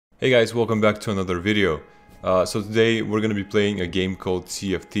Hey guys, welcome back to another video. So today we're gonna be playing a game called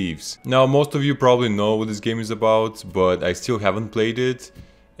Sea of Thieves. Now most of you probably know what this game is about, but I still haven't played it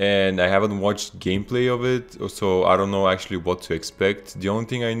and I haven't watched gameplay of it, so I don't know actually what to expect. The only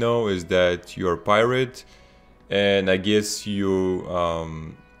thing I know is that you're a pirate and I guess you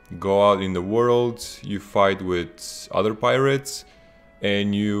go out in the world, you fight with other pirates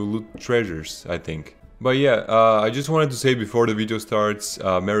and you loot treasures, I think. But yeah, I just wanted to say before the video starts,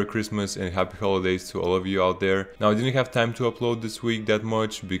 Merry Christmas and Happy Holidays to all of you out there. Now I didn't have time to upload this week that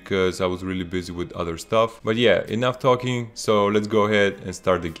much because I was really busy with other stuff. But yeah, enough talking, so let's go ahead and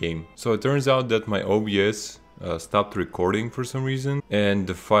start the game. So it turns out that my OBS stopped recording for some reason and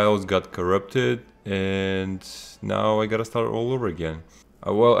the files got corrupted and now I gotta start all over again.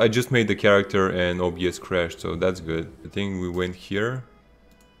 Well, I just made the character and OBS crashed, so that's good. I think we went here.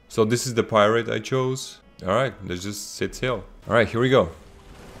 So this is the pirate I chose. Alright, let's just set sail. Alright, here we go.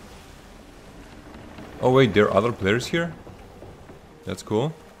 Oh wait, there are other players here? That's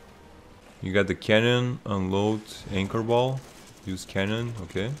cool. You got the cannon, unload, anchor ball. Use cannon,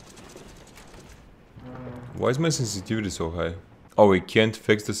 okay. Why is my sensitivity so high? Oh, we can't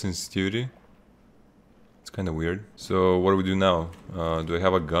fix the sensitivity? It's kind of weird. So what do we do now? Do I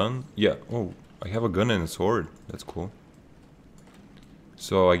have a gun? Yeah, oh, I have a gun and a sword. That's cool.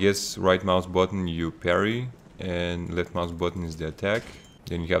 So I guess right mouse button you parry and left mouse button is the attack.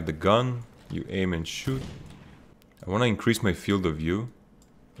 Then you have the gun, you aim and shoot. I want to increase my field of view.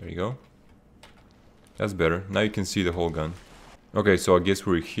 There you go. That's better. Now you can see the whole gun. Okay, so I guess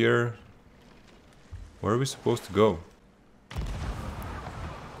we're here. Where are we supposed to go?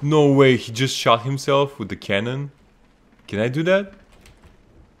 No way, he just shot himself with the cannon. Can I do that?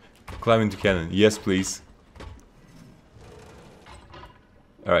 Climb into cannon. Yes, please.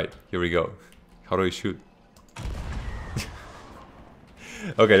 Alright, here we go. How do I shoot?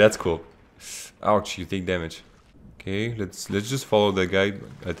 Okay, that's cool. Ouch, you take damage. Okay, let's just follow that guy.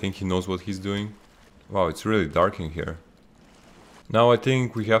 I think he knows what he's doing. Wow, it's really dark in here. Now I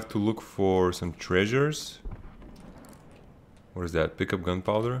think we have to look for some treasures. What is that? Pick up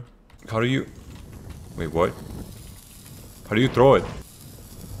gunpowder? How do you... Wait, what? How do you throw it?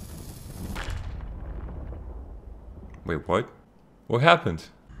 Wait, what? What happened?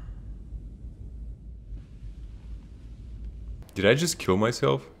 Did I just kill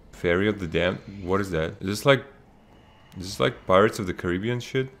myself? Fairy of the Damned? What is that? Is this like Pirates of the Caribbean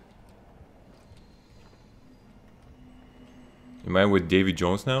shit? Am I with Davy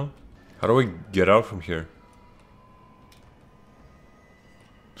Jones now? How do I get out from here?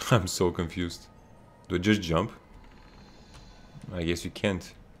 I'm so confused. Do I just jump? I guess you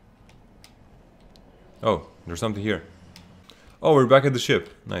can't. Oh, there's something here. Oh, we're back at the ship.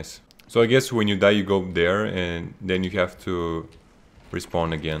 Nice. So I guess when you die you go there and then you have to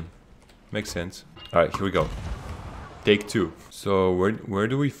respawn again. Makes sense. Alright, here we go. Take 2. So where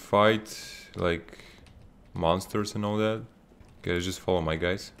do we fight like monsters and all that? Okay, let's just follow my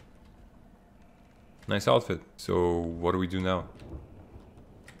guys. Nice outfit. So what do we do now?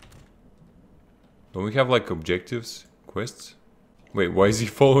 Don't we have like objectives? Quests? Wait, why is he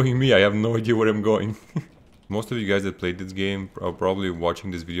following me? I have no idea where I'm going. Most of you guys that played this game are probably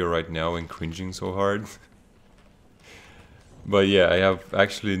watching this video right now and cringing so hard. But yeah, I have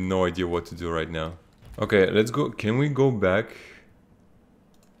actually no idea what to do right now. Okay, let's go. Can we go back?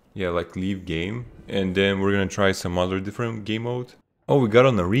 Yeah, like leave game. And then we're gonna try some other different game mode. Oh, we got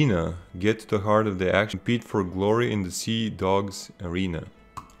an arena. Get to the heart of the action. Compete for glory in the Sea Dogs Arena.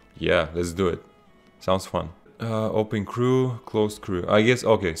 Yeah, let's do it. Sounds fun. Open crew, closed crew. I guess,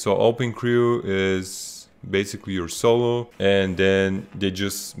 okay, so open crew is... basically you're solo and then they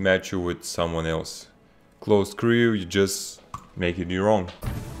just match you with someone else. Closed crew, you just make it your own.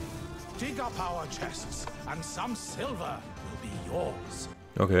 Dig up our chests and some silver will be yours.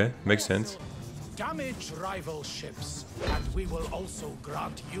 Okay, makes sense. Damage rival ships and we will also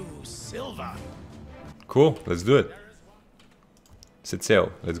grant you silver. Cool, let's do it. Set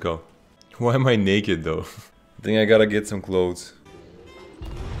sail, let's go. Why am I naked though? I think I gotta get some clothes.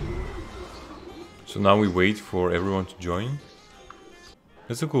 So now we wait for everyone to join.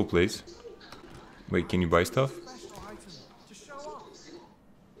 That's a cool place. Wait, can you buy stuff?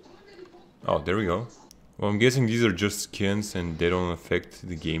 Oh, there we go. Well, I'm guessing these are just skins and they don't affect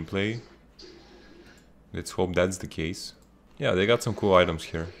the gameplay. Let's hope that's the case. Yeah, they got some cool items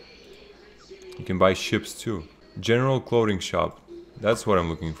here. You can buy ships too. General clothing shop. That's what I'm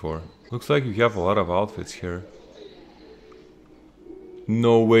looking for. Looks like you have a lot of outfits here.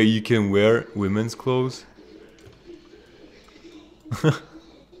 No way you can wear women's clothes.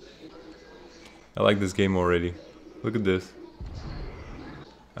 I like this game already. Look at this.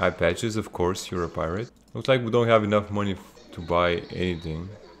 Eye patches, of course, you're a pirate. Looks like we don't have enough money to buy anything.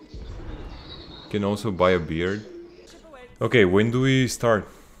 Can also buy a beard. Okay, when do we start?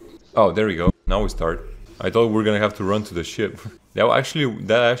 Oh, there we go. Now we start. I thought we were gonna have to run to the ship. that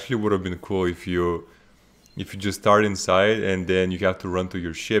actually would have been cool if you just start inside and then you have to run to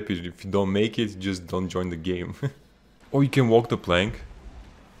your ship. If you don't make it, just don't join the game. Oh, you can walk the plank.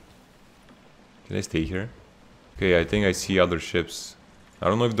 Can I stay here? Okay, I think I see other ships. I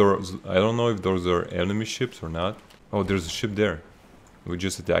don't know if those are enemy ships or not. Oh, there's a ship there. We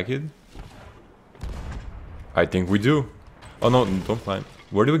just attack it? I think we do. Oh no, don't climb.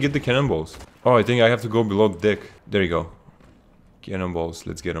 Where do we get the cannonballs? Oh, I think I have to go below the deck. There you go. Cannonballs,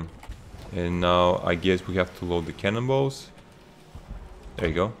 let's get them. And now I guess we have to load the cannonballs. There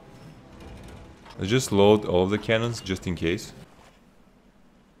you go. Let's just load all of the cannons just in case.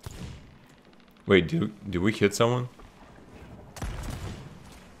 Wait, did we hit someone?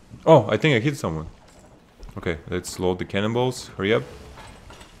 Oh, I think I hit someone. Okay, let's load the cannonballs. Hurry up.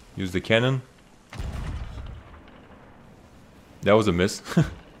 Use the cannon. That was a miss.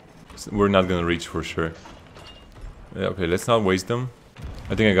 We're not gonna reach for sure. Yeah, okay, let's not waste them.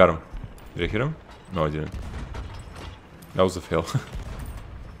 I think I got him. Did I hit him? No, I didn't. That was a fail.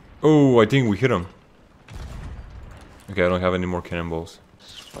 Oh, I think we hit him. Okay, I don't have any more cannonballs.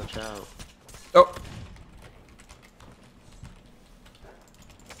 Watch out. Oh!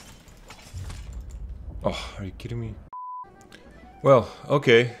 Oh, are you kidding me? Well,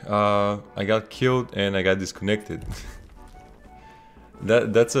 okay. I got killed and I got disconnected.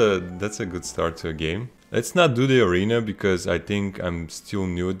 That's a good start to a game. Let's not do the arena because I think I'm still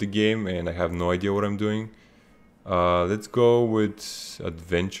new at the game and I have no idea what I'm doing. Let's go with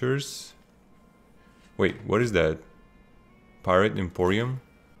adventures. Wait, what is that? Pirate Emporium?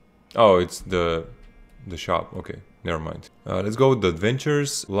 Oh, it's the shop. Okay, never mind. Let's go with the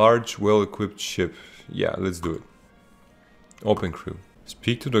adventures. Large, well-equipped ship. Yeah, let's do it. Open crew.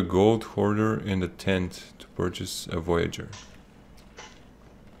 Speak to the gold hoarder in the tent to purchase a Voyager.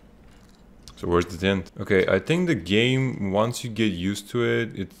 So where's the tent? Okay, I think the game, once you get used to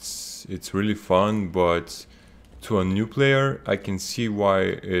it, it's really fun, but to a new player, I can see why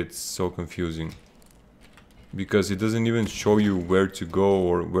it's so confusing. Because it doesn't even show you where to go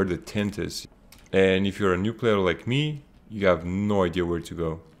or where the tent is. And if you're a new player like me, you have no idea where to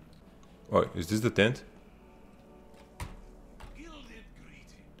go. Oh, is this the tent?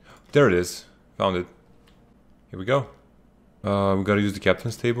 There it is. Found it. Here we go. We gotta use the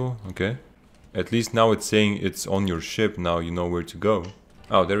captain's table. Okay. At least now it's saying it's on your ship. Now you know where to go.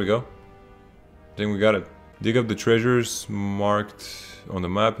 Oh, there we go. I think we got it. Dig up the treasures marked on the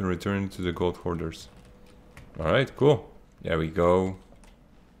map and return to the gold hoarders. Alright, cool. There we go.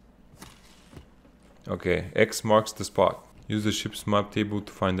 Okay, X marks the spot. Use the ship's map table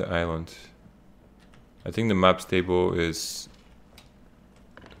to find the island. I think the maps table is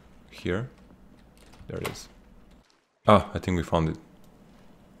here. There it is. Ah, I think we found it.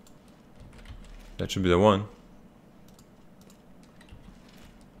 That should be the one.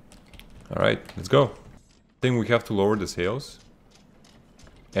 Alright, let's go. I think we have to lower the sails.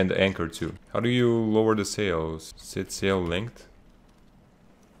 And the anchor too. How do you lower the sails? Set sail length.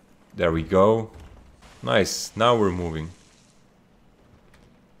 There we go. Nice, now we're moving.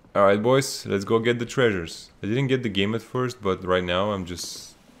 Alright boys, let's go get the treasures. I didn't get the game at first, but right now I'm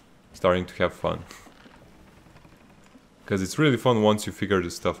just starting to have fun. Because it's really fun once you figure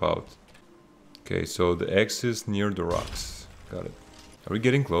this stuff out. Okay, so the X is near the rocks. Got it. Are we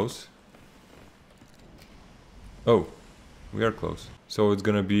getting close? Oh, we are close. So it's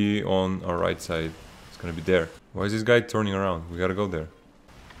gonna be on our right side. It's gonna be there. Why is this guy turning around? We gotta go there.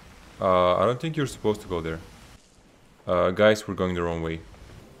 I don't think you're supposed to go there. Guys, we're going the wrong way.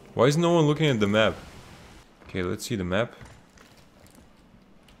 Why is no one looking at the map? Okay, let's see the map.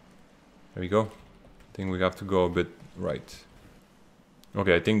 There we go. I think we have to go a bit right.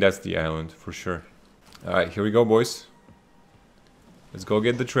 Okay, I think that's the island for sure. Alright, here we go, boys. Let's go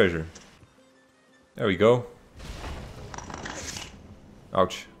get the treasure. There we go.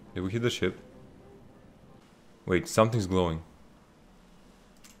 Ouch. Did we hit the ship? Wait, something's glowing.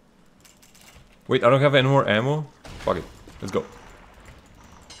 Wait, I don't have any more ammo? Fuck it. Let's go.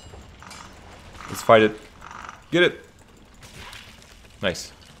 Let's fight it. Get it!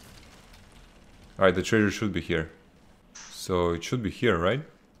 Nice. Alright, the treasure should be here. So it should be here, right?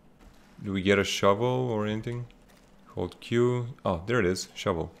 Do we get a shovel or anything? Hold Q. Oh, there it is.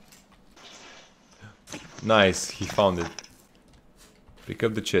 Shovel. Nice, he found it. Pick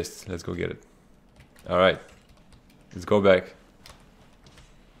up the chest. Let's go get it. Alright. Let's go back.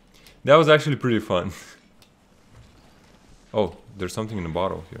 That was actually pretty fun. Oh, there's something in the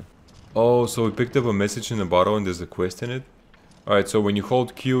bottle here. Oh, so we picked up a message in the bottle and there's a quest in it. Alright, so when you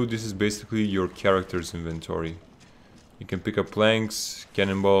hold Q, this is basically your character's inventory. You can pick up planks,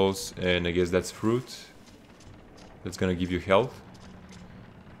 cannonballs, and I guess that's fruit. That's gonna give you health.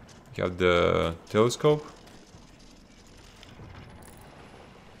 You have the telescope.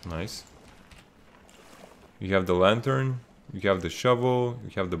 Nice. You have the lantern, you have the shovel,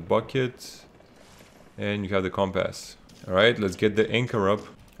 you have the bucket, and you have the compass. Alright, let's get the anchor up.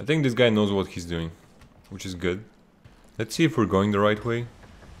 I think this guy knows what he's doing, which is good. Let's see if we're going the right way.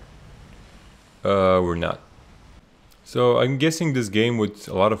 We're not. So I'm guessing this game with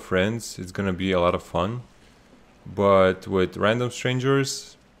a lot of friends, it's gonna be a lot of fun. But with random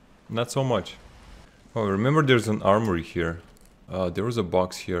strangers, not so much. Oh, remember there's an armory here. There was a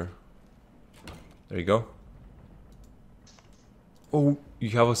box here. There you go. Oh,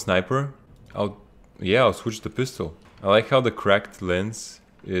 you have a sniper? I'll switch the pistol. I like how the cracked lens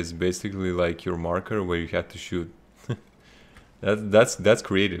is basically like your marker where you have to shoot. That's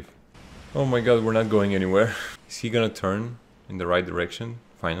creative. Oh my god, we're not going anywhere. Is he gonna turn in the right direction,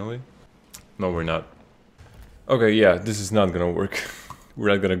 finally? No, we're not. Okay, yeah, this is not gonna work. We're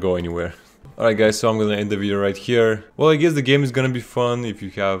not gonna go anywhere. Alright guys, so I'm gonna end the video right here. Well, I guess the game is gonna be fun if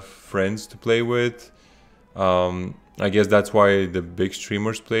you have friends to play with. I guess that's why the big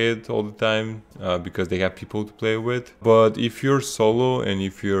streamers play it all the time, because they have people to play with. But if you're solo and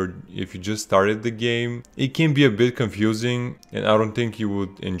if you just started the game, it can be a bit confusing, and I don't think you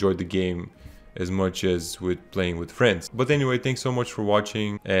would enjoy the game as much as with playing with friends. But anyway, thanks so much for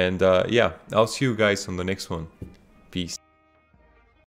watching, and yeah, I'll see you guys on the next one. Peace.